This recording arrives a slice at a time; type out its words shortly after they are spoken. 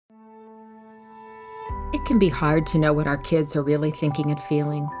It can be hard to know what our kids are really thinking and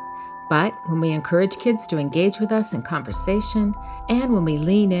feeling. But when we encourage kids to engage with us in conversation, and when we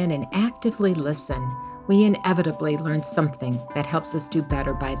lean in and actively listen, we inevitably learn something that helps us do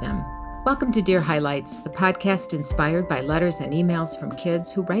better by them. Welcome to Dear Highlights, the podcast inspired by letters and emails from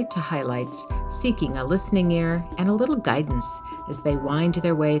kids who write to Highlights, seeking a listening ear and a little guidance as they wind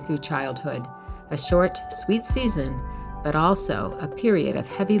their way through childhood. A short, sweet season, but also a period of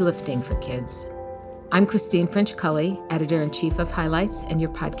heavy lifting for kids. I'm Christine French-Cully, Editor-in-Chief of Highlights and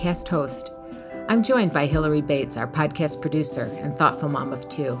your podcast host. I'm joined by Hillary Bates, our podcast producer and thoughtful mom of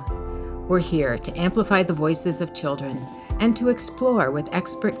two. We're here to amplify the voices of children and to explore with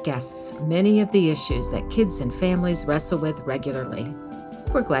expert guests many of the issues that kids and families wrestle with regularly.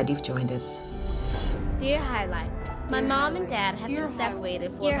 We're glad you've joined us. Dear Highlights, my mom and dad have been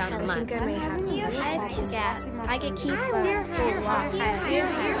separated for about a month. I have two cats. I get keys for Dear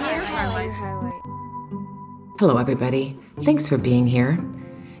Highlights. Hello, everybody. Thanks for being here.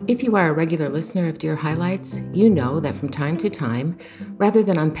 If you are a regular listener of Dear Highlights, you know that from time to time, rather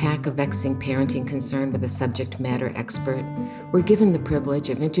than unpack a vexing parenting concern with a subject matter expert, we're given the privilege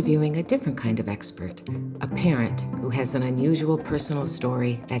of interviewing a different kind of expert, a parent who has an unusual personal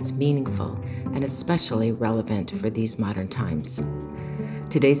story that's meaningful and especially relevant for these modern times.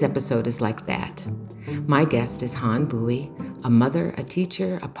 Today's episode is like that. My guest is Han Bui, a mother, a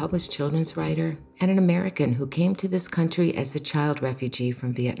teacher, a published children's writer, and an American who came to this country as a child refugee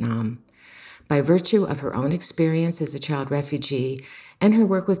from Vietnam. By virtue of her own experience as a child refugee and her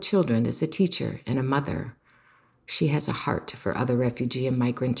work with children as a teacher and a mother, she has a heart for other refugee and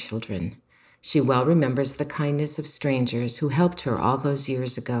migrant children. She well remembers the kindness of strangers who helped her all those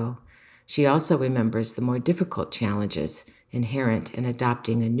years ago. She also remembers the more difficult challenges inherent in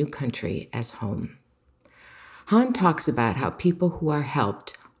adopting a new country as home. Han talks about how people who are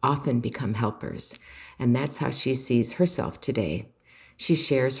helped often become helpers, and that's how she sees herself today. She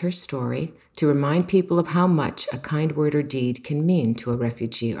shares her story to remind people of how much a kind word or deed can mean to a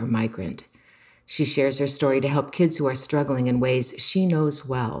refugee or migrant. She shares her story to help kids who are struggling in ways she knows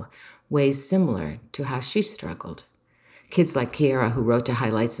well, ways similar to how she struggled. Kids like Kiara, who wrote to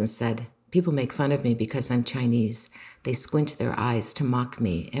Highlights and said, "People make fun of me because I'm Chinese. They squint their eyes to mock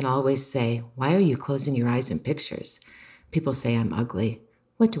me and always say, 'Why are you closing your eyes in pictures?' People say I'm ugly.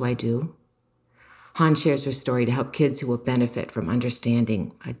 What do I do?" Han shares her story to help kids who will benefit from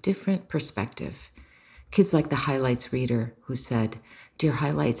understanding a different perspective. Kids like the Highlights reader who said, "Dear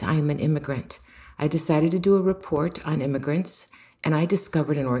Highlights, I am an immigrant. I decided to do a report on immigrants, and I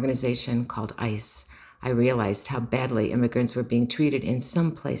discovered an organization called ICE. I realized how badly immigrants were being treated in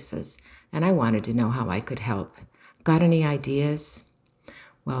some places, and I wanted to know how I could help. Got any ideas?"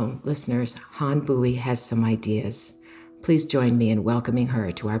 Well, listeners, Han Bui has some ideas. Please join me in welcoming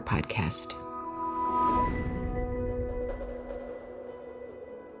her to our podcast.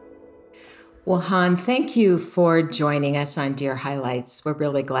 Well, Han, thank you for joining us on Dear Highlights. We're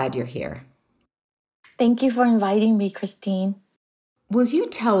really glad you're here. Thank you for inviting me, Christine. Will you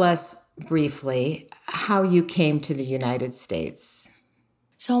tell us briefly how you came to the United States?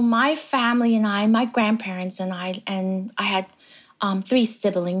 So my family and I, my grandparents and I had three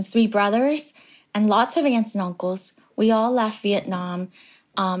siblings, three brothers, and lots of aunts and uncles. We all left Vietnam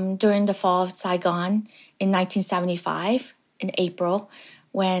during the fall of Saigon in 1975, in April,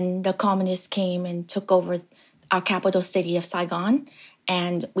 when the communists came and took over our capital city of Saigon,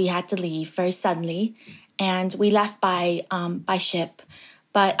 and we had to leave very suddenly. And we left by ship,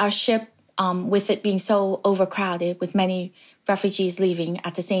 but our ship, with it being so overcrowded, with many refugees leaving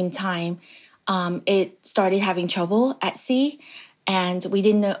at the same time, it started having trouble at sea, and we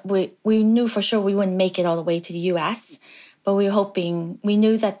didn't know, we knew for sure we wouldn't make it all the way to the U.S., but we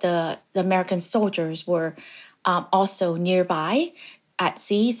knew that the American soldiers were also nearby at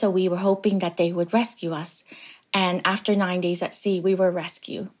sea, so we were hoping that they would rescue us. And after 9 days at sea, we were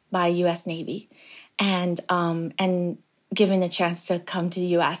rescued by U.S. Navy and given a chance to come to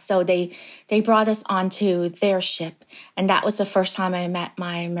the U.S. So they brought us onto their ship. And that was the first time I met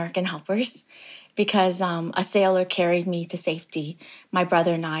my American helpers, because a sailor carried me to safety. My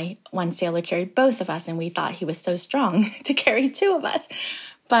brother and I, one sailor carried both of us, and we thought he was so strong to carry two of us.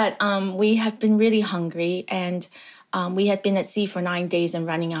 But we had been really hungry, and we had been at sea for 9 days and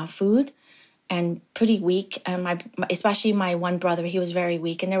running out of food and pretty weak. And especially my one brother, he was very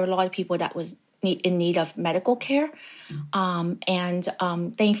weak. And there were a lot of people that was in need of medical care.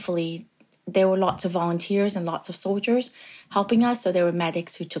 Thankfully, there were lots of volunteers and lots of soldiers helping us. So there were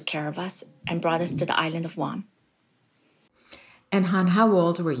medics who took care of us and brought us to the island of Guam. And Han, how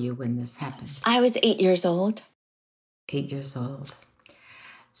old were you when this happened? I was 8 years old. 8 years old.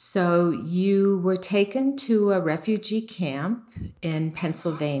 So you were taken to a refugee camp in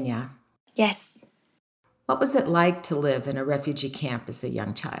Pennsylvania. Yes. What was it like to live in a refugee camp as a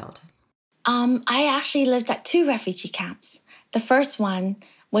young child? I actually lived at 2 refugee camps. The first one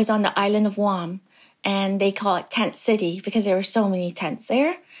was on the island of Guam, and they call it Tent City because there were so many tents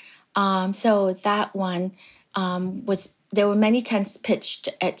there. So that one there were many tents pitched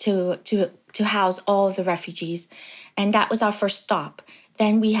to house all of the refugees, and that was our first stop.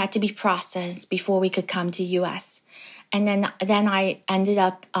 Then we had to be processed before we could come to U.S. And then I ended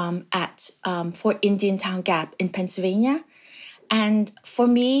up at Fort Indiantown Gap in Pennsylvania. And for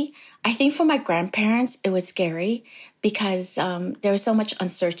me, I think for my grandparents, it was scary because there was so much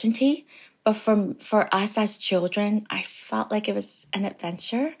uncertainty. But for us as children, I felt like it was an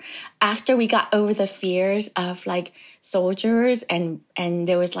adventure. After we got over the fears of like soldiers and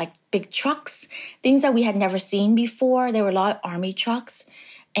there was like big trucks, things that we had never seen before. There were a lot of army trucks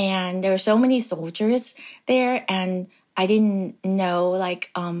and there were so many soldiers there. And I didn't know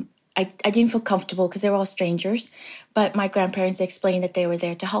I didn't feel comfortable because they were all strangers, but my grandparents explained that they were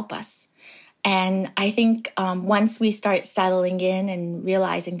there to help us. And I think once we start settling in and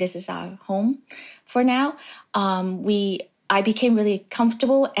realizing this is our home for now, I became really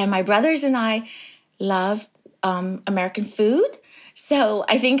comfortable. And my brothers and I love American food. So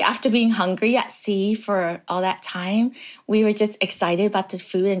I think after being hungry at sea for all that time, we were just excited about the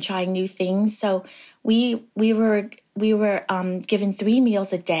food and trying new things. So we were given 3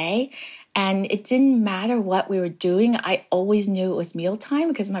 meals a day, and it didn't matter what we were doing. I always knew it was mealtime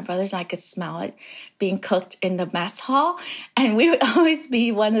because my brothers and I could smell it being cooked in the mess hall, and we would always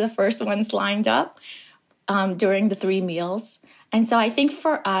be one of the first ones lined up during the 3 meals. And so I think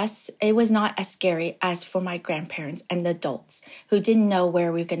for us, it was not as scary as for my grandparents and the adults who didn't know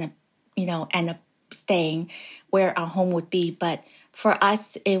where we were going to, end up staying, where our home would be. But for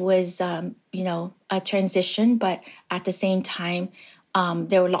us, it was, a transition. But at the same time,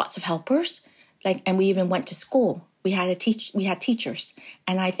 there were lots of helpers, and we even went to school. We had teachers,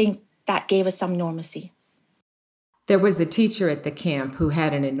 and I think that gave us some normalcy. There was a teacher at the camp who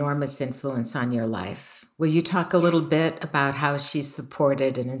had an enormous influence on your life. Will you talk a little bit about how she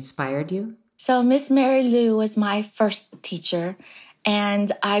supported and inspired you? So Miss Mary Lou was my first teacher.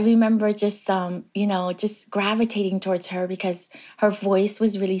 And I remember just gravitating towards her because her voice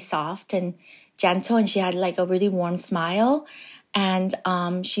was really soft and gentle. And she had like a really warm smile. And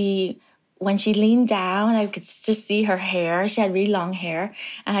when she leaned down, I could just see her hair. She had really long hair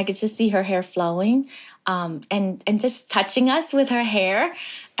and I could just see her hair flowing, and just touching us with her hair.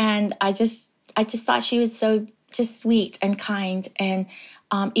 And I just thought she was so just sweet and kind. And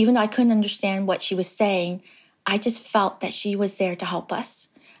even though I couldn't understand what she was saying, I just felt that she was there to help us.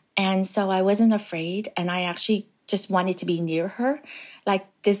 And so I wasn't afraid. And I actually just wanted to be near her.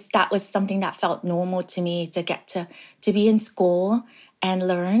 That was something that felt normal to me, to get to be in school and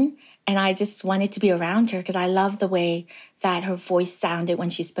learn. And I just wanted to be around her because I loved the way that her voice sounded when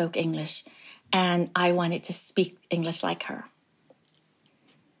she spoke English. And I wanted to speak English like her.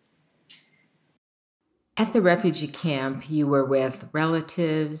 At the refugee camp, you were with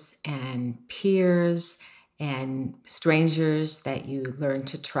relatives and peers and strangers that you learned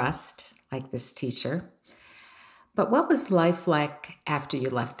to trust, like this teacher. But what was life like after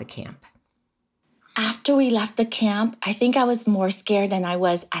you left the camp? After we left the camp, I think I was more scared than I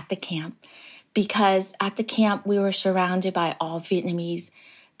was at the camp, because at the camp, we were surrounded by all Vietnamese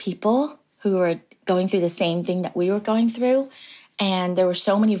people who were going through the same thing that we were going through. And there were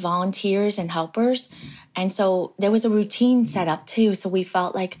so many volunteers and helpers. And so there was a routine set up too. So we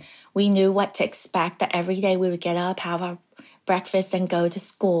felt like we knew what to expect, that every day we would get up, have our breakfast and go to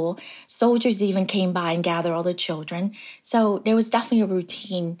school. Soldiers even came by and gathered all the children. So there was definitely a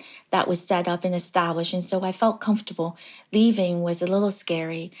routine that was set up and established. And so I felt comfortable. Leaving was a little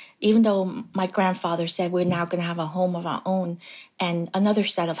scary, even though my grandfather said we're now going to have a home of our own and another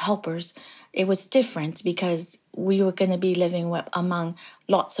set of helpers. It was different because we were going to be living among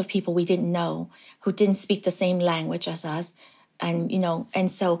lots of people we didn't know, who didn't speak the same language as us.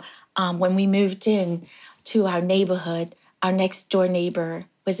 And so when we moved in to our neighborhood, our next door neighbor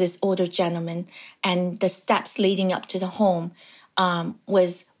was this older gentleman, and the steps leading up to the home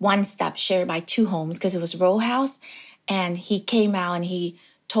was one step shared by 2 homes because it was a row house. And he came out and he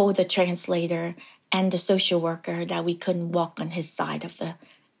told the translator and the social worker that we couldn't walk on his side of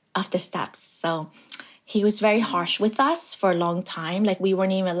the steps. So he was very harsh with us for a long time. Like, we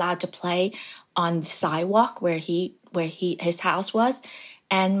weren't even allowed to play on the sidewalk where his house was.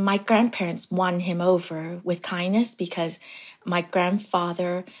 And my grandparents won him over with kindness because my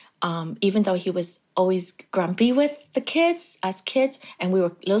grandfather, even though he was always grumpy with the kids as kids, and we were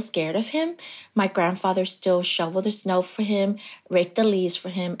a little scared of him. My grandfather still shoveled the snow for him, raked the leaves for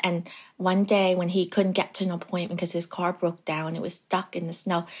him. And one day when he couldn't get to an appointment because his car broke down, it was stuck in the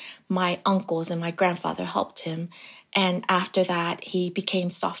snow, my uncles and my grandfather helped him. And after that, he became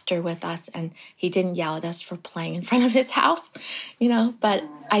softer with us, and he didn't yell at us for playing in front of his house, But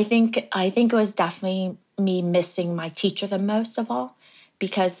I think it was definitely me missing my teacher the most of all,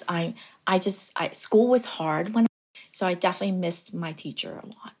 because school was hard so I definitely missed my teacher a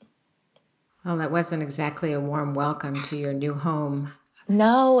lot. Well, that wasn't exactly a warm welcome to your new home.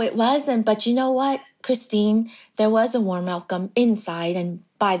 No, it wasn't. But you know what, Christine? There was a warm welcome inside and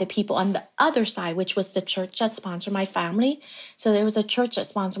by the people on the other side, which was the church that sponsored my family. So there was a church that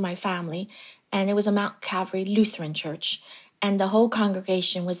sponsored my family, and it was a Mount Calvary Lutheran church. And the whole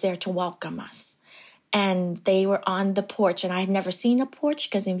congregation was there to welcome us. And they were on the porch, and I had never seen a porch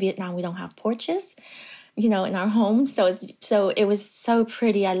because in Vietnam we don't have porches, in our home. So it was so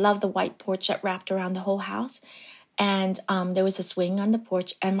pretty. I love the white porch that wrapped around the whole house. And there was a swing on the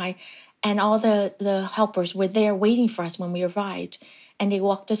porch, and all the helpers were there waiting for us when we arrived. And they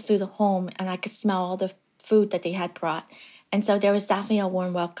walked us through the home, and I could smell all the food that they had brought. And so there was definitely a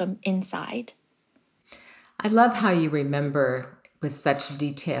warm welcome inside. I love how you remember with such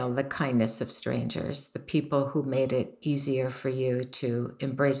detail the kindness of strangers, the people who made it easier for you to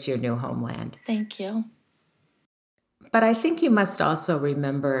embrace your new homeland. Thank you. But I think you must also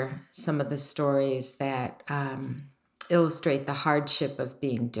remember some of the stories that illustrate the hardship of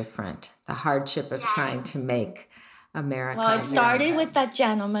being different, the hardship of trying to make America. Well, it started with that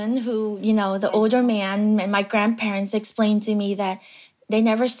gentleman who, the older man, and my grandparents explained to me that they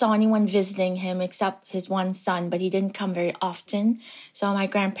never saw anyone visiting him except his one son, but he didn't come very often. So my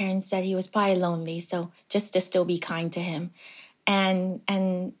grandparents said he was probably lonely, so just to still be kind to him. And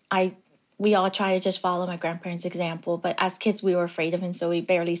we all try to just follow my grandparents' example, but as kids, we were afraid of him, so we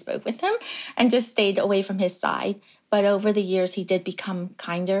barely spoke with him and just stayed away from his side. But over the years, he did become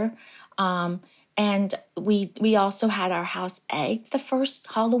kinder. And we also had our house egged the first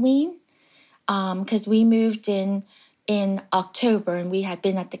Halloween because we moved in October, and we had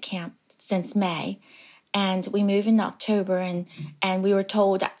been at the camp since May. And we moved in October, and we were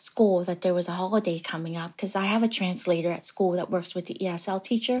told at school that there was a holiday coming up because I have a translator at school that works with the ESL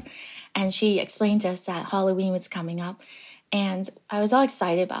teacher, and she explained to us that Halloween was coming up. And I was all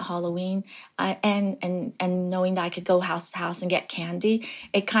excited about Halloween and knowing that I could go house to house and get candy.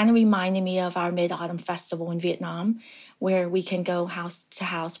 It kind of reminded me of our Mid-Autumn Festival in Vietnam, where we can go house to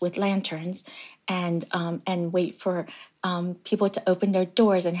house with lanterns and wait for people to open their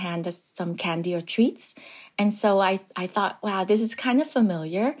doors and hand us some candy or treats. And so I thought, wow, this is kind of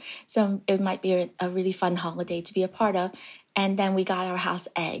familiar. So it might be a really fun holiday to be a part of. And then we got our house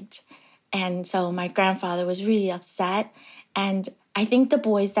egged. And so my grandfather was really upset. And I think the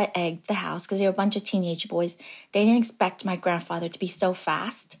boys that egged the house, because they were a bunch of teenage boys, they didn't expect my grandfather to be so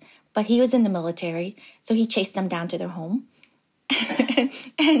fast. But he was in the military, so he chased them down to their home.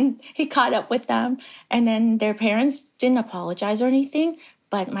 And he caught up with them. And then their parents didn't apologize or anything,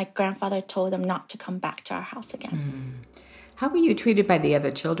 but my grandfather told them not to come back to our house again. How were you treated by the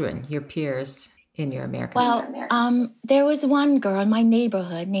other children, your peers in your American family? Well, there was one girl in my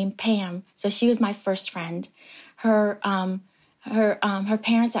neighborhood named Pam. So she was my first friend. Her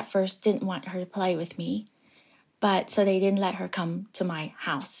parents at first didn't want her to play with me. But so they didn't let her come to my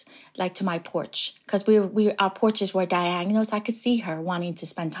house, like to my porch, because our porches were diagonal, so I could see her wanting to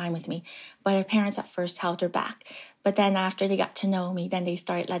spend time with me. But her parents at first held her back. But then after they got to know me, then they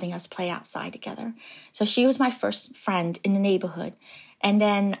started letting us play outside together. So she was my first friend in the neighborhood. And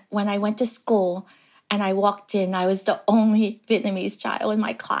then when I went to school and I walked in, I was the only Vietnamese child in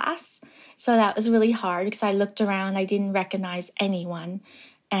my class. So that was really hard because I looked around, I didn't recognize anyone.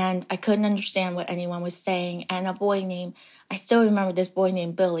 And I couldn't understand what anyone was saying. And I still remember this boy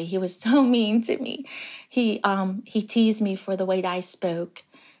named Billy. He was so mean to me. He teased me for the way that I spoke.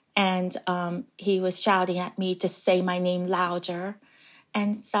 And he was shouting at me to say my name louder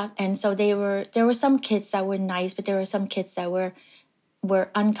and stuff. And so there were some kids that were nice, but there were some kids that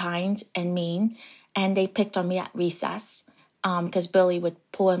were unkind and mean. And they picked on me at recess because Billy would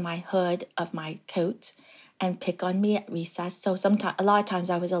pull in my hood of my coat and pick on me at recess. So a lot of times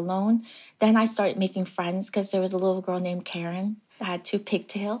I was alone. Then I started making friends because there was a little girl named Karen that had 2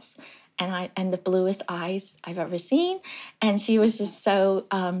 pigtails and the bluest eyes I've ever seen. And she was just so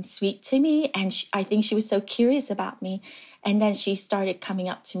sweet to me. And I think she was so curious about me. And then she started coming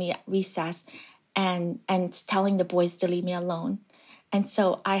up to me at recess and telling the boys to leave me alone. And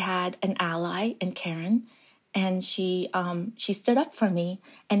so I had an ally in Karen. and she stood up for me.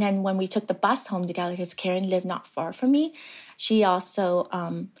 And then when we took the bus home together, because Karen lived not far from me, she also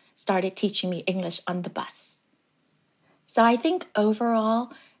started teaching me English on the bus. So I think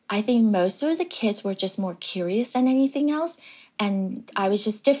overall, I think most of the kids were just more curious than anything else, and I was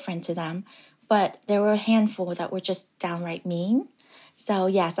just different to them. But there were a handful that were just downright mean. So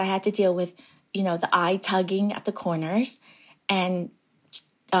yes, I had to deal with, the eye tugging at the corners, and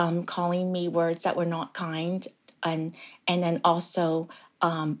calling me words that were not kind, and then also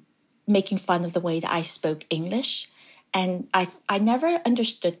making fun of the way that I spoke English. And I never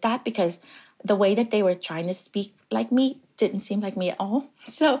understood that, because the way that they were trying to speak like me didn't seem like me at all.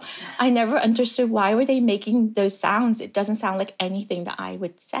 So I never understood, why were they making those sounds? It doesn't sound like anything that I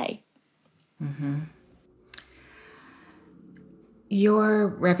would say. Mm-hmm. Your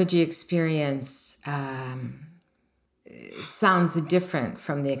refugee experience sounds different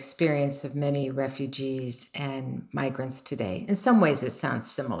from the experience of many refugees and migrants today. In some ways, it sounds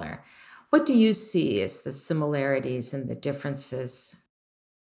similar. What do you see as the similarities and the differences?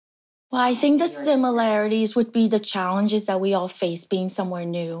 Well, I think the similarities would be the challenges that we all face being somewhere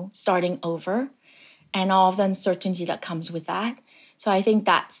new, starting over, and all of the uncertainty that comes with that. So I think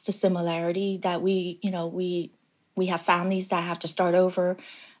that's the similarity, that we have families that have to start over,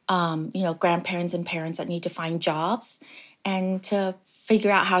 grandparents and parents that need to find jobs and to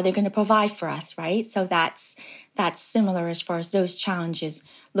figure out how they're going to provide for us, right? So that's similar as far as those challenges,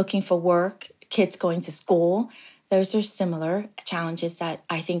 looking for work, kids going to school. Those are similar challenges that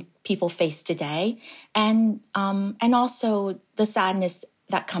I think people face today. And also the sadness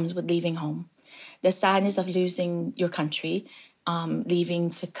that comes with leaving home, the sadness of losing your country, leaving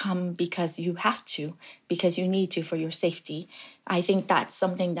to come because you have to, because you need to for your safety. I think that's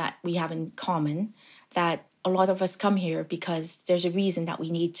something that we have in common, that a lot of us come here because there's a reason that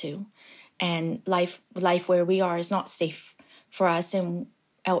we need to. And life where we are is not safe for us,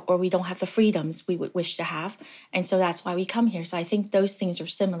 or we don't have the freedoms we would wish to have. And so that's why we come here. So I think those things are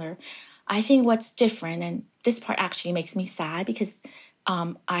similar. I think what's different, and this part actually makes me sad, because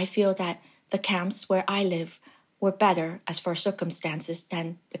I feel that the camps where I live were better as far as circumstances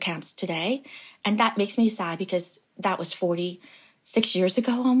than the camps today. And that makes me sad, because that was 46 years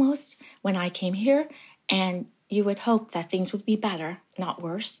ago almost when I came here. And you would hope that things would be better, not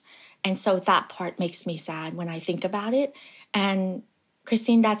worse. And so that part makes me sad when I think about it. And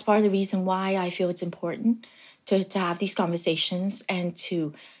Christine, that's part of the reason why I feel it's important to have these conversations and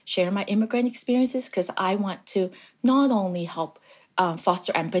to share my immigrant experiences, because I want to not only help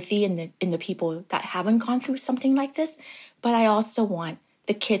foster empathy in the people that haven't gone through something like this, but I also want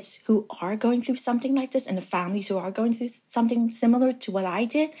the kids who are going through something like this and the families who are going through something similar to what I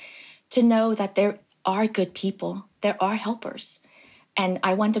did to know that there are good people, there are helpers. And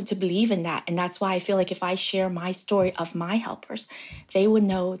I want them to believe in that. And that's why I feel like if I share my story of my helpers, they would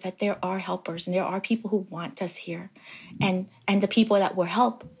know that there are helpers and there are people who want us here. And the people that will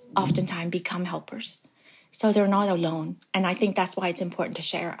help oftentimes become helpers. So they're not alone. And I think that's why it's important to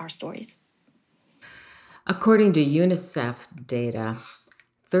share our stories. According to UNICEF data,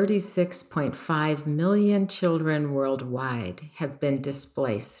 36.5 million children worldwide have been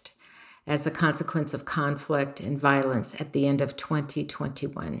displaced as a consequence of conflict and violence at the end of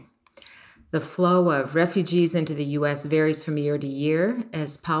 2021. The flow of refugees into the U.S. varies from year to year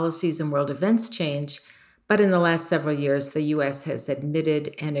as policies and world events change, but in the last several years, the U.S. has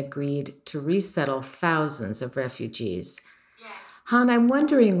admitted and agreed to resettle thousands of refugees. Han, I'm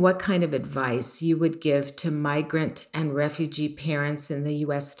wondering what kind of advice you would give to migrant and refugee parents in the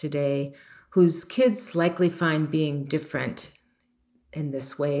U.S. today whose kids likely find being different in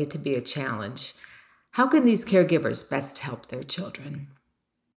this way to be a challenge. How can these caregivers best help their children?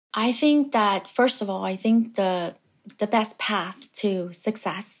 I think that, first of all, I think the best path to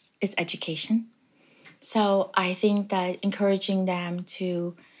success is education. So I think that encouraging them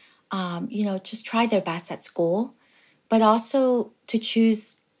to, just try their best at school, but also to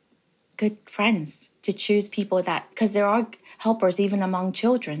choose good friends, to choose people that, because there are helpers even among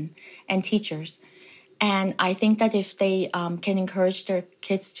children and teachers. And I think that if they can encourage their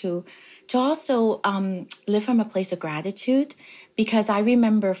kids to also live from a place of gratitude, because I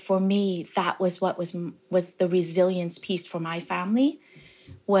remember for me, that was what was the resilience piece for my family,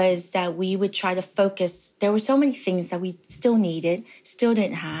 was that we would try to focus. There were so many things that we still needed, still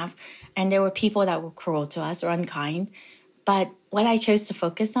didn't have, and there were people that were cruel to us or unkind. But what I chose to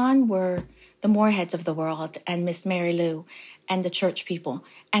focus on were the Moorheads of the world and Miss Mary Lou and the church people.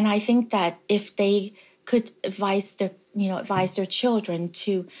 And I think that if they could advise their children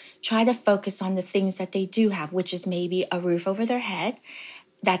to try to focus on the things that they do have, which is maybe a roof over their head,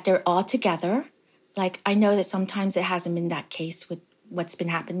 that they're all together, Like, I know that sometimes it hasn't been that case with what's been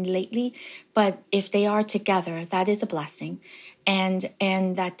happening lately, but if they are together, that is a blessing, and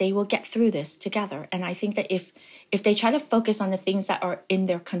that they will get through this together. And I think that if they try to focus on the things that are in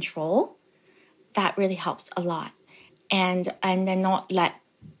their control, that really helps a lot. And then not let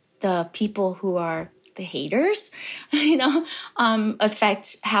the people who are the haters,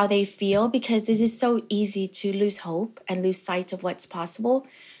 affect how they feel, because it is so easy to lose hope and lose sight of what's possible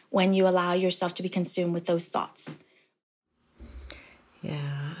when you allow yourself to be consumed with those thoughts.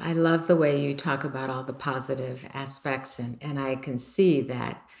 Yeah, I love the way you talk about all the positive aspects, and I can see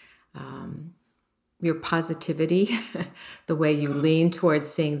that your positivity, the way you lean towards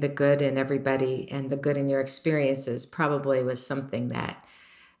seeing the good in everybody and the good in your experiences, probably was something that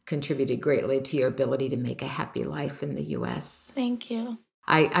contributed greatly to your ability to make a happy life in the U.S. Thank you.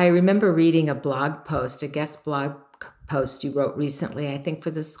 I remember reading a blog post, a guest blog post you wrote recently, I think for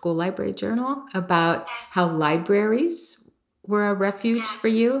the School Library Journal, about how libraries were a refuge for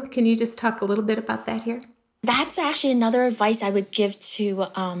you. Can you just talk a little bit about that here? That's actually another advice I would give to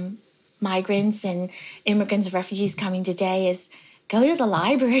migrants and immigrants and refugees coming today is go to the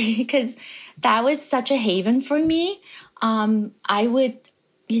library, because that was such a haven for me. I would,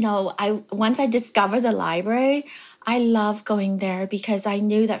 once I discovered the library, I loved going there because I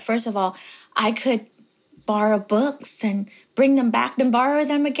knew that, first of all, I could borrow books and bring them back and borrow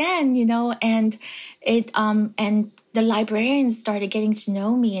them again, and and the librarians started getting to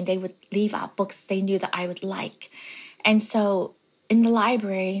know me, and they would leave out books they knew that I would like. And so in the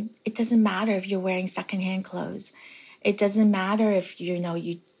library, it doesn't matter if you're wearing secondhand clothes. It doesn't matter if, you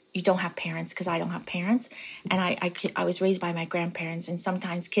don't have parents, because I don't have parents. And I was raised by my grandparents, and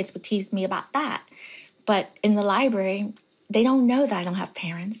sometimes kids would tease me about that. But in the library, they don't know that I don't have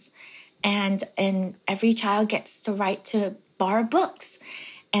parents. And every child gets the right to borrow books.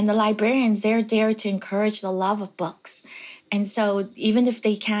 And the librarians, they're there to encourage the love of books. And so even if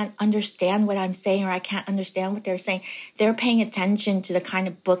they can't understand what I'm saying, or I can't understand what they're saying, they're paying attention to the kind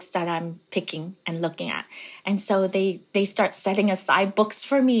of books that I'm picking and looking at. And so they start setting aside books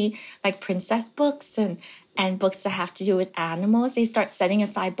for me, like princess books and books that have to do with animals. They start setting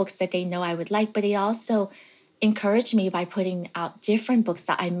aside books that they know I would like, but they also encourage me by putting out different books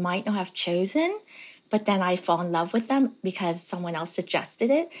that I might not have chosen, but then I fall in love with them because someone else suggested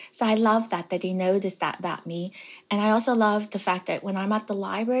it. So I love that they noticed that about me. And I also love the fact that when I'm at the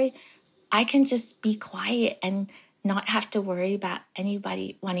library, I can just be quiet and not have to worry about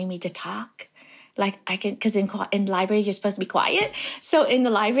anybody wanting me to talk. Like I can, because in library, you're supposed to be quiet. So in the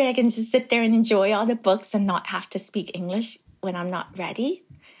library, I can just sit there and enjoy all the books and not have to speak English when I'm not ready.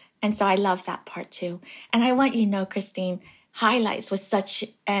 And so I love that part too. And I want you to know, Christine, Highlights was such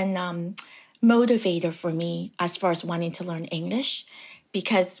an motivator for me as far as wanting to learn English,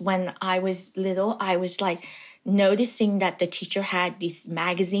 because when I was little, I was like noticing that the teacher had these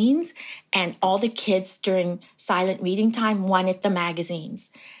magazines, and all the kids during silent reading time wanted the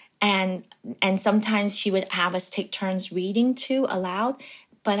magazines. And sometimes she would have us take turns reading too aloud,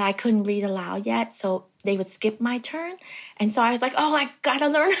 but I couldn't read aloud yet, so they would skip my turn. And so I was like, oh, I gotta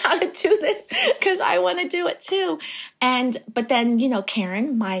learn how to do this because I want to do it too. But then,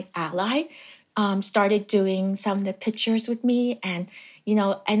 Karen, my ally, started doing some of the pictures with me, and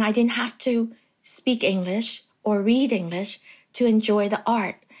I didn't have to speak English or read English to enjoy the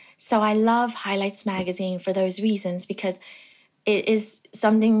art. So I love Highlights magazine for those reasons, because it is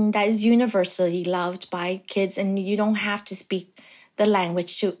something that is universally loved by kids, and you don't have to speak the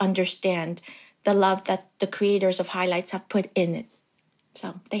language to understand the love that the creators of Highlights have put in it.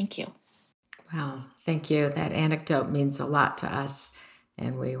 So thank you. Wow, thank you. That anecdote means a lot to us,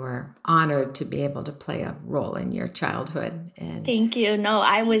 and we were honored to be able to play a role in your childhood. And thank you. No,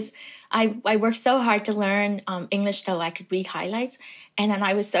 I worked so hard to learn English so I could read Highlights. And then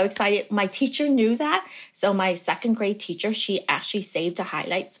I was so excited. My teacher knew that. So my second grade teacher, she actually saved a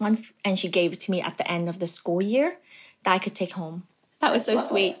Highlights one, and she gave it to me at the end of the school year that I could take home. That was so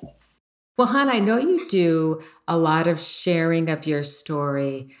sweet. Well, Han, I know you do a lot of sharing of your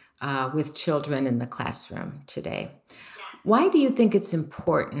story with children in the classroom today. Why do you think it's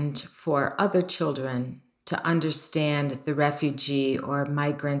important for other children to understand the refugee or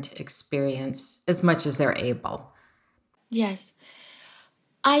migrant experience as much as they're able? Yes.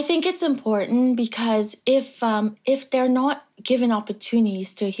 I think it's important because if they're not given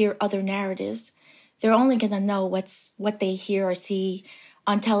opportunities to hear other narratives, they're only going to know what they hear or see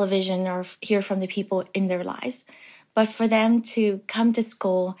on television or hear from the people in their lives. But for them to come to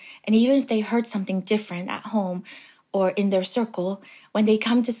school, and even if they heard something different at home or in their circle, when they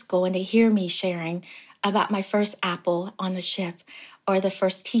come to school and they hear me sharing about my first apple on the ship or the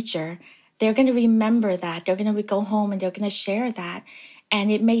first teacher, they're going to remember that. They're going to go home and they're going to share that. And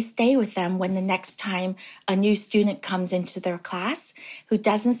it may stay with them when the next time a new student comes into their class who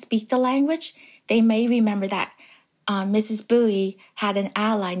doesn't speak the language. They may remember that Mrs. Bowie had an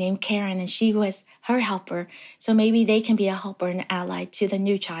ally named Karen, and she was her helper. So maybe they can be a helper and ally to the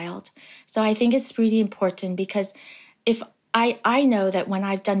new child. So I think it's really important, because if I know that when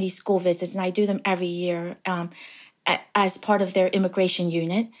I've done these school visits, and I do them every year as part of their immigration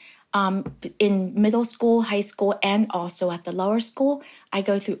unit, in middle school, high school, and also at the lower school, I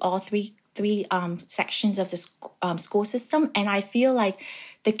go through all three sections of the school system. And I feel like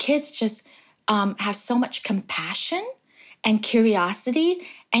the kids just have so much compassion and curiosity,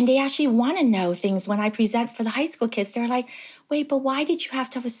 and they actually want to know things. When I present for the high school kids, they're like, wait, but why did you have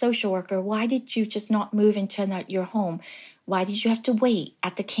to have a social worker? Why did you just not move into your home? Why did you have to wait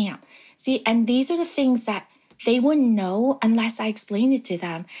at the camp? See, and these are the things that they wouldn't know unless I explained it to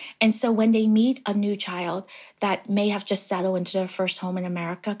them. And so when they meet a new child that may have just settled into their first home in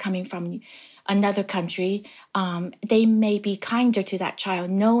America, coming from another country, they may be kinder to that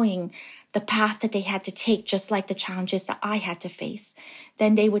child, knowing the path that they had to take, just like the challenges that I had to face.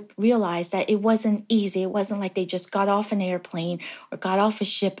 Then they would realize that it wasn't easy. It wasn't like they just got off an airplane or got off a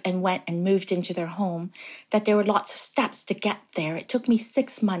ship and went and moved into their home, that there were lots of steps to get there. It took me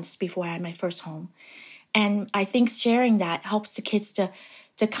 6 months before I had my first home. And I think sharing that helps the kids to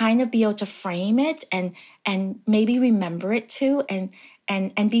kind of be able to frame it and maybe remember it too, and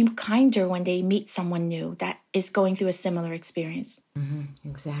be kinder when they meet someone new that is going through a similar experience. Mm-hmm,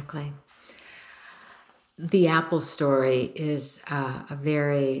 exactly. The apple story is a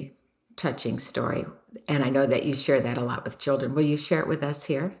very touching story, and I know that you share that a lot with children. Will you share it with us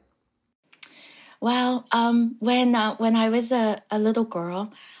here? Well, when I was a little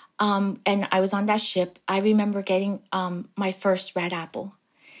girl, and I was on that ship, I remember getting my first red apple.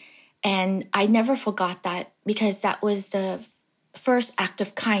 And I never forgot that, because that was the first act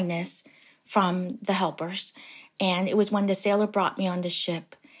of kindness from the helpers. And it was when the sailor brought me on the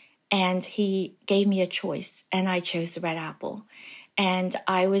ship, and he gave me a choice, and I chose the red apple. And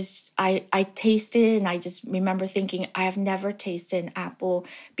I tasted it, and I just remember thinking, I have never tasted an apple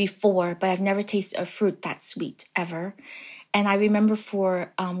before, but I've never tasted a fruit that sweet ever. And I remember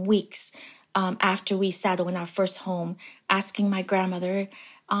for weeks after we settled in our first home, asking my grandmother,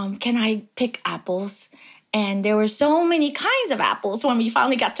 can I pick apples? And there were so many kinds of apples when we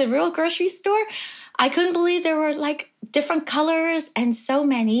finally got to the real grocery store. I couldn't believe there were like different colors and so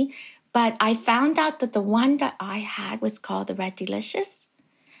many. But I found out that the one that I had was called the Red Delicious.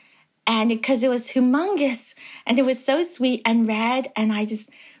 And because it was humongous and it was so sweet and red. And I just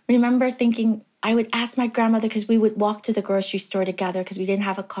remember thinking, I would ask my grandmother, because we would walk to the grocery store together because we didn't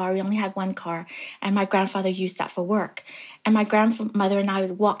have a car. We only had one car. And my grandfather used that for work. And my grandmother and I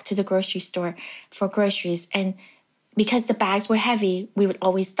would walk to the grocery store for groceries. And because the bags were heavy, we would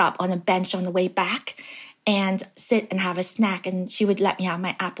always stop on a bench on the way back and sit and have a snack. And she would let me have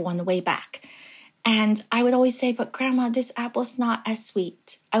my apple on the way back. And I would always say, but Grandma, this apple's not as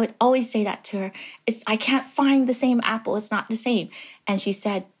sweet. I would always say that to her. I can't find the same apple. It's not the same. And she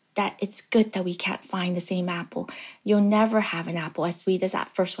said that it's good that we can't find the same apple. You'll never have an apple as sweet as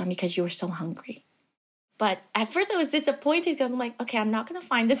that first one because you were so hungry. But at first I was disappointed because I'm like, okay, I'm not going to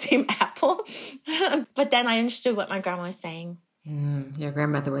find the same apple. But then I understood what my grandma was saying. Your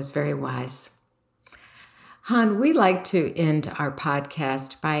grandmother was very wise. Han, we like to end our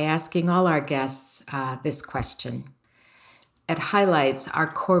podcast by asking all our guests this question. At Highlights, our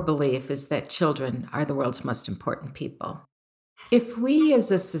core belief is that children are the world's most important people. If we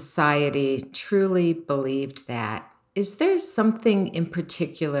as a society truly believed that, is there something in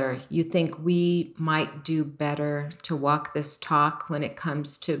particular you think we might do better to walk this talk when it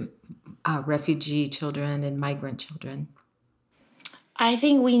comes to refugee children and migrant children? I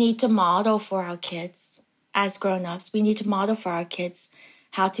think we need to model for our kids as grown-ups. We need to model for our kids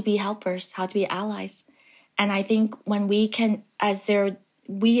how to be helpers, how to be allies. And I think when we can,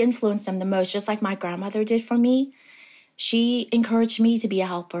 we influence them the most, just like my grandmother did for me. She encouraged me to be a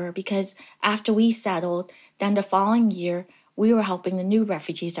helper because after we settled, then the following year, we were helping the new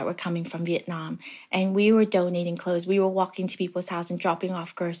refugees that were coming from Vietnam. And we were donating clothes. We were walking to people's house and dropping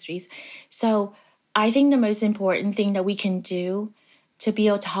off groceries. So I think the most important thing that we can do to be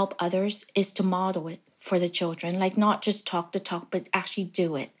able to help others is to model it for the children. Like not just talk the talk, but actually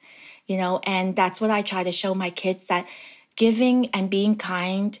do it. And that's what I try to show my kids, that giving and being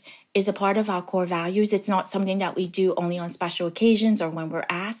kind is a part of our core values. It's not something that we do only on special occasions or when we're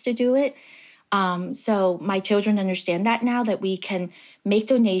asked to do it. So my children understand that now, that we can make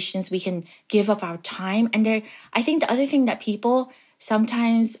donations, we can give of our time. And I think the other thing that people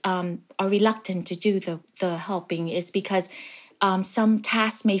sometimes are reluctant to do the helping is because some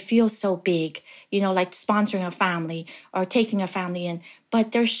tasks may feel so big, like sponsoring a family or taking a family in,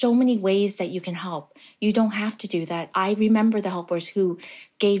 but there's so many ways that you can help. You don't have to do that. I remember the helpers who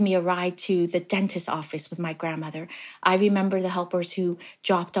gave me a ride to the dentist's office with my grandmother. I remember the helpers who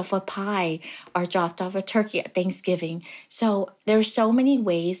dropped off a pie or dropped off a turkey at Thanksgiving. So there's so many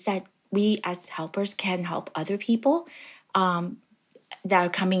ways that we as helpers can help other people. That are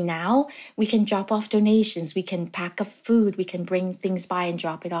coming now. We can drop off donations. We can pack up food. We can bring things by and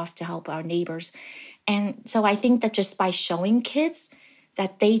drop it off to help our neighbors. And so I think that just by showing kids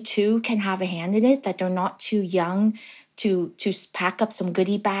that they too can have a hand in it, that they're not too young to pack up some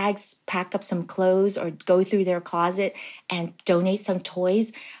goodie bags, pack up some clothes, or go through their closet and donate some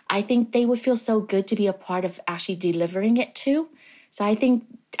toys, I think they would feel so good to be a part of actually delivering it too. So I think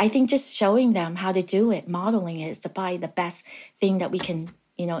just showing them how to do it, modeling it, is probably the best thing that we can,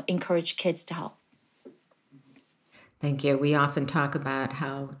 encourage kids to help. Thank you. We often talk about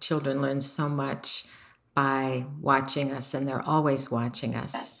how children learn so much by watching us, and they're always watching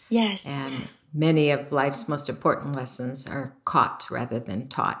us. Yes. And many of life's most important lessons are caught rather than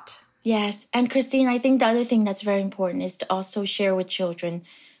taught. Yes. And Christine, I think the other thing that's very important is to also share with children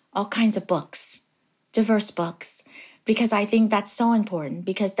all kinds of books, diverse books. Because I think that's so important,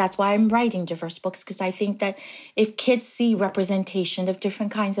 because that's why I'm writing diverse books, because I think that if kids see representation of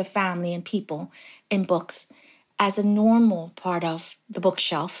different kinds of family and people in books as a normal part of the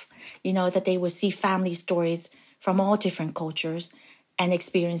bookshelf, that they will see family stories from all different cultures and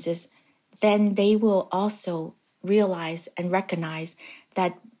experiences, then they will also realize and recognize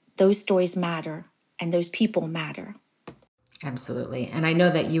that those stories matter and those people matter. Absolutely. And I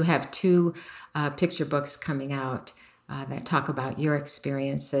know that you have 2 picture books coming out that talk about your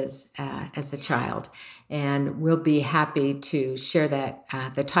experiences as a child. And we'll be happy to share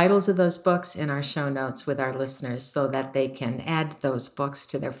the titles of those books in our show notes with our listeners so that they can add those books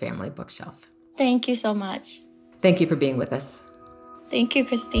to their family bookshelf. Thank you so much. Thank you for being with us. Thank you,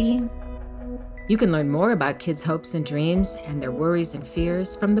 Christine. You can learn more about kids' hopes and dreams and their worries and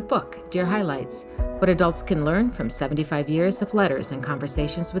fears from the book, Dear Highlights, What Adults Can Learn from 75 Years of Letters and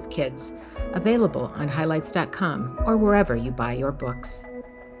Conversations with Kids, available on highlights.com or wherever you buy your books.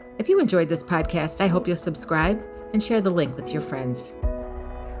 If you enjoyed this podcast, I hope you'll subscribe and share the link with your friends.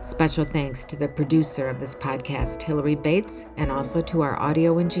 Special thanks to the producer of this podcast, Hillary Bates, and also to our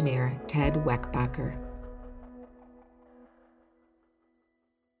audio engineer, Ted Weckbacher.